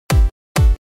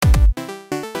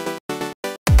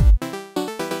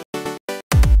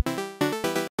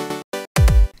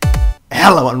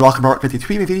Hello and welcome to Art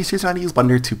 53, my video series on how to use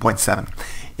Blender 2.7.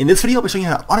 In this video I'll be showing you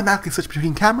how to automatically switch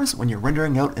between cameras when you're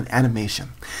rendering out an animation.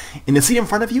 In the scene in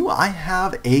front of you I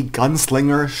have a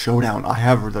gunslinger showdown. I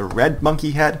have the red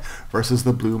monkey head versus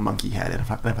the blue monkey head. And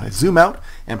if I zoom out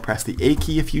and press the A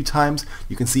key a few times,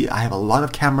 you can see I have a lot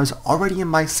of cameras already in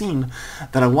my scene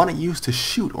that I want to use to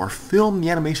shoot or film the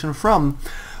animation from.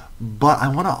 But I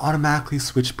want to automatically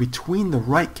switch between the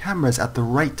right cameras at the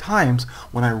right times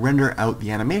when I render out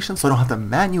the animation, so I don't have to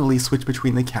manually switch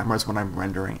between the cameras when I'm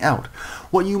rendering out.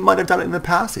 What you might have done in the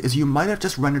past is you might have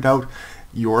just rendered out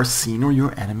your scene or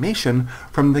your animation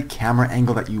from the camera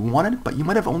angle that you wanted, but you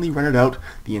might have only rendered out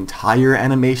the entire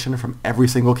animation from every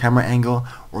single camera angle,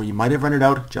 or you might have rendered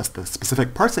out just the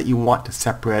specific parts that you want to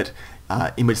separate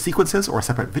image sequences or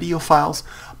separate video files,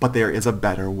 but there is a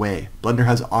better way. Blender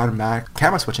has automatic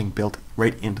camera switching built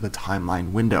right into the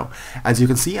timeline window. As you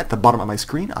can see at the bottom of my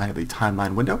screen, I have the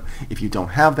timeline window. If you don't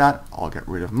have that, I'll get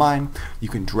rid of mine. You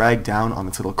can drag down on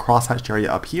this little crosshatched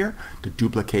area up here to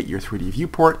duplicate your 3D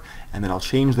viewport, and then I'll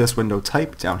change this window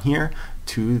type down here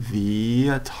to the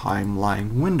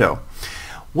timeline window.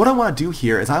 What I want to do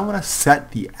here is I want to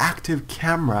set the active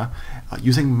camera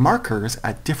using markers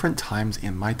at different times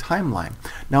in my timeline.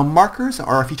 Now markers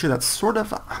are a feature that's sort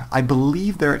of, I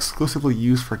believe they're exclusively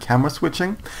used for camera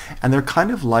switching, and they're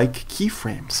kind of like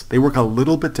keyframes. They work a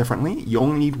little bit differently. You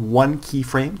only need one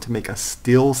keyframe to make a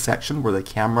still section where the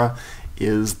camera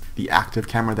is the active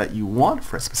camera that you want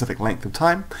for a specific length of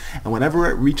time, and whenever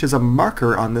it reaches a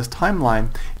marker on this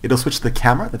timeline, it'll switch to the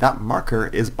camera that marker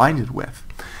is binded with.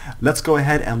 Let's go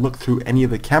ahead and look through any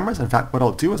of the cameras. In fact, what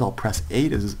I'll do is I'll press A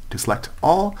to select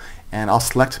all, and I'll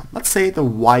select, let's say, the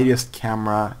widest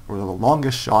camera or the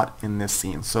longest shot in this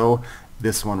scene. So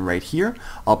this one right here.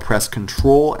 I'll press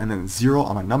Control and then 0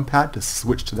 on my numpad to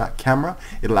switch to that camera.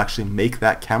 It'll actually make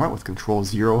that camera with Control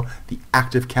 0 the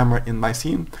active camera in my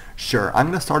scene. Sure, I'm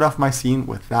going to start off my scene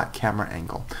with that camera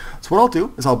angle. So what I'll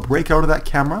do is I'll break out of that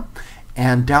camera,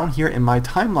 and down here in my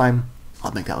timeline,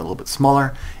 I'll make that a little bit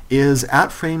smaller, is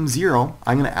at frame 0,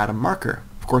 I'm going to add a marker.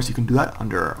 Of course, you can do that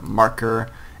under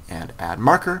Marker and Add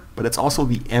Marker, but it's also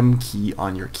the M key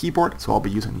on your keyboard, so I'll be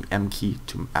using the M key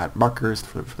to add markers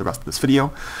for the rest of this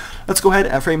video. Let's go ahead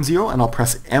at frame 0, and I'll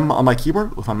press M on my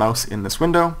keyboard with my mouse in this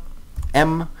window,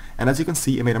 M, and as you can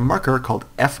see, it made a marker called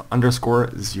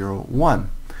F_01.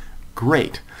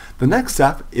 Great. The next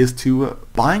step is to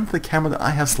bind the camera that I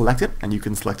have selected, and you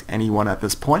can select any one at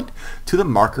this point, to the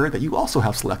marker that you also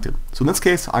have selected. So in this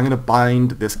case, I'm going to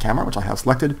bind this camera, which I have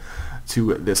selected,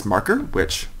 to this marker,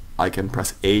 which I can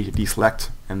press A to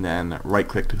deselect and then right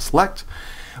click to select.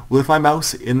 With my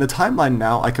mouse in the timeline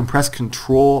now, I can press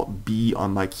Control B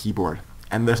on my keyboard.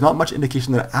 And there's not much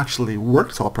indication that it actually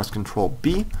worked, so I'll press Control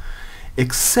B,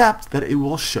 except that it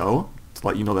will show, to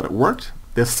let you know that it worked,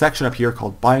 this section up here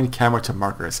called Bind Camera to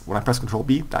Markers. When I press Control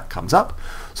B, that comes up.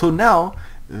 So now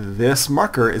this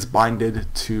marker is binded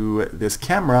to this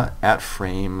camera at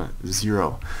frame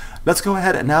 0. Let's go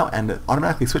ahead now and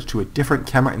automatically switch to a different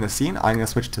camera in the scene. I'm going to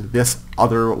switch to this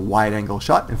other wide angle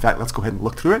shot. In fact, let's go ahead and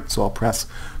look through it. So I'll press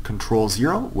Control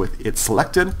 0 with it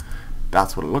selected.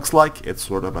 That's what it looks like. It's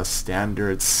sort of a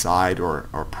standard side or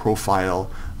profile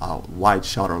wide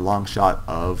shot or long shot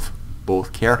of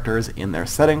both characters in their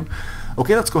setting.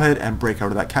 Okay, let's go ahead and break out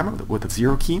of that camera with the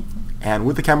 0 key. And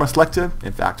with the camera selected,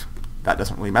 in fact, that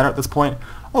doesn't really matter at this point,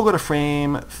 I'll go to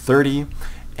frame 30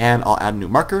 and I'll add a new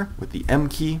marker with the M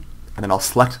key, and then I'll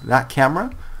select that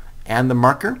camera and the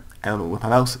marker, and with my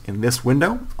mouse in this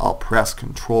window, I'll press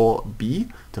Control B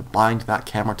to bind that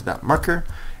camera to that marker,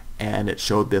 and it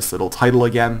showed this little title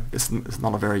again. This is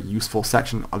not a very useful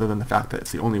section other than the fact that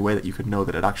it's the only way that you could know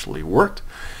that it actually worked.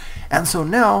 And so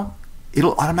now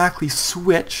it'll automatically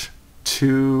switch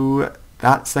to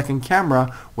that second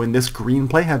camera when this green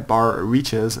playhead bar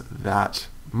reaches that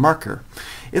marker.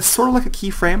 It's sort of like a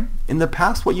keyframe. In the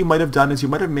past, what you might have done is you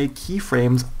might have made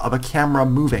keyframes of a camera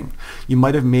moving. You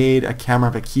might have made a camera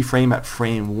of a keyframe at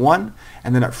frame 1,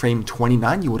 and then at frame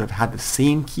 29 you would have had the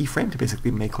same keyframe to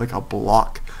basically make like a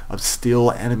block of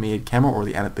still animated camera, or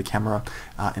the camera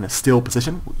in a still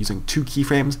position using 2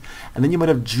 keyframes, and then you might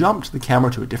have jumped the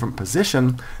camera to a different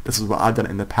position. This is what I've done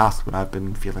in the past when I've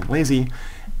been feeling lazy,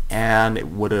 and it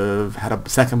would have had a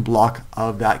second block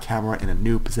of that camera in a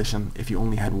new position if you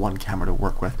only had one camera to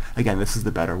work with. Again, this is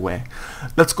the better way.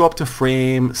 Let's go up to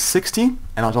frame 60,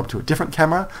 and I'll jump to a different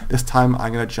camera. This time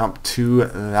I'm going to jump to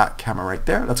that camera right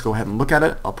there. Let's go ahead and look at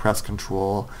it. I'll press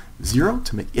Control 0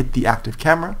 to make it the active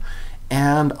camera,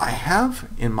 and I have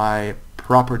in my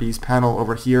Properties panel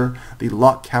over here the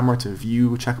Lock Camera to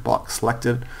View checkbox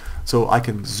selected, so I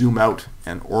can zoom out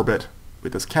and orbit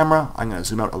with this camera, I'm going to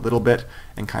zoom out a little bit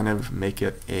and kind of make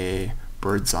it a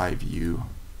bird's eye view,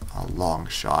 a long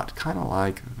shot, kind of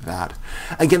like that.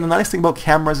 Again, the nice thing about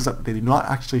cameras is that they do not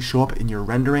actually show up in your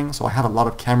rendering, so I have a lot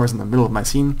of cameras in the middle of my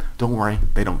scene. Don't worry,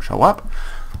 they don't show up.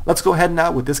 Let's go ahead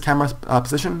now with this camera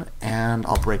position, and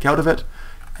I'll break out of it,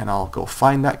 and I'll go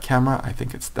find that camera. I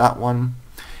think it's that one.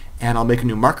 And I'll make a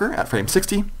new marker at frame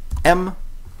 60, M,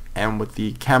 and with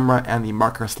the camera and the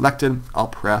marker selected, I'll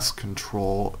press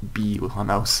Control B with my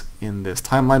mouse in this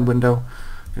timeline window,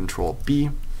 Control B,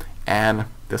 and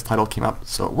this title came up,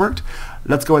 so it worked.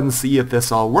 Let's go ahead and see if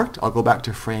this all worked. I'll go back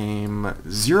to frame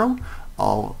 0.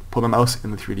 I'll put my mouse in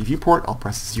the 3D viewport. I'll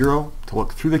press 0 to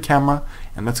look through the camera,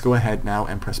 and let's go ahead now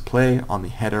and press play on the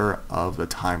header of the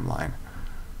timeline.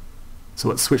 So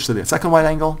let's switch to the second wide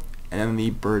angle and then the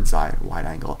bird's eye wide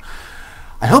angle.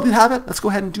 I hope you have it. Let's go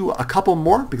ahead and do a couple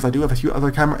more because I do have a few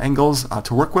other camera angles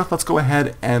to work with. Let's go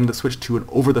ahead and switch to an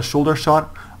over-the-shoulder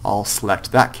shot. I'll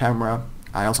select that camera.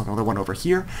 I also have another one over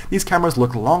here. These cameras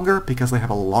look longer because they have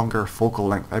a longer focal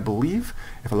length. I believe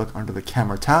if I look under the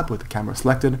camera tab with the camera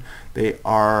selected, they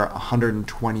are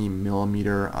 120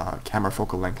 millimeter camera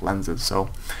focal length lenses. So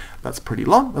that's pretty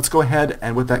long. Let's go ahead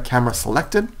and with that camera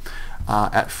selected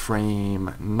at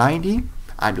frame 90,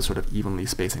 I'm just sort of evenly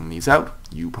spacing these out.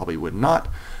 You probably would not.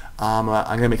 I'm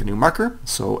going to make a new marker.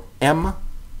 So M,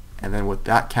 and then with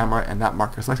that camera and that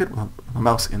marker selected, with my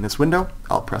mouse in this window,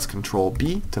 I'll press Control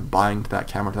B to bind that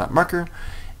camera to that marker.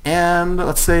 And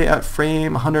let's say at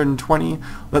frame 120,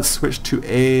 let's switch to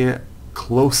a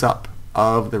close-up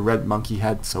of the red monkey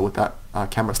head. So with that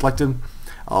camera selected,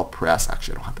 I'll press,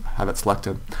 actually I don't have to have it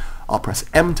selected, I'll press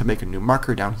M to make a new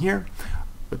marker down here.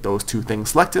 With those two things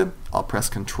selected, I'll press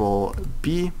Control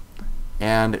B,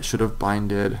 and it should have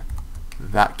binded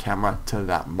that camera to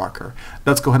that marker.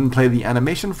 Let's go ahead and play the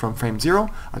animation from frame 0.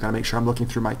 I gotta make sure I'm looking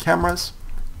through my cameras,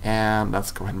 and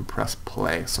let's go ahead and press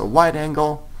play. So wide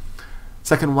angle,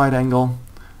 second wide angle,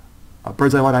 a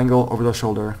bird's eye wide angle, over the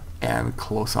shoulder, and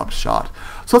close-up shot.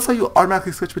 So that's how you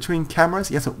automatically switch between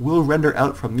cameras. Yes, it will render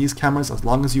out from these cameras as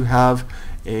long as you have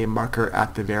a marker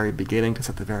at the very beginning to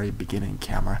set the very beginning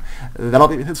camera. That'll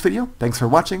be this video. Thanks for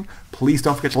watching. Please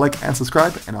don't forget to like and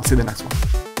subscribe, and I'll see you in the next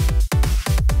one.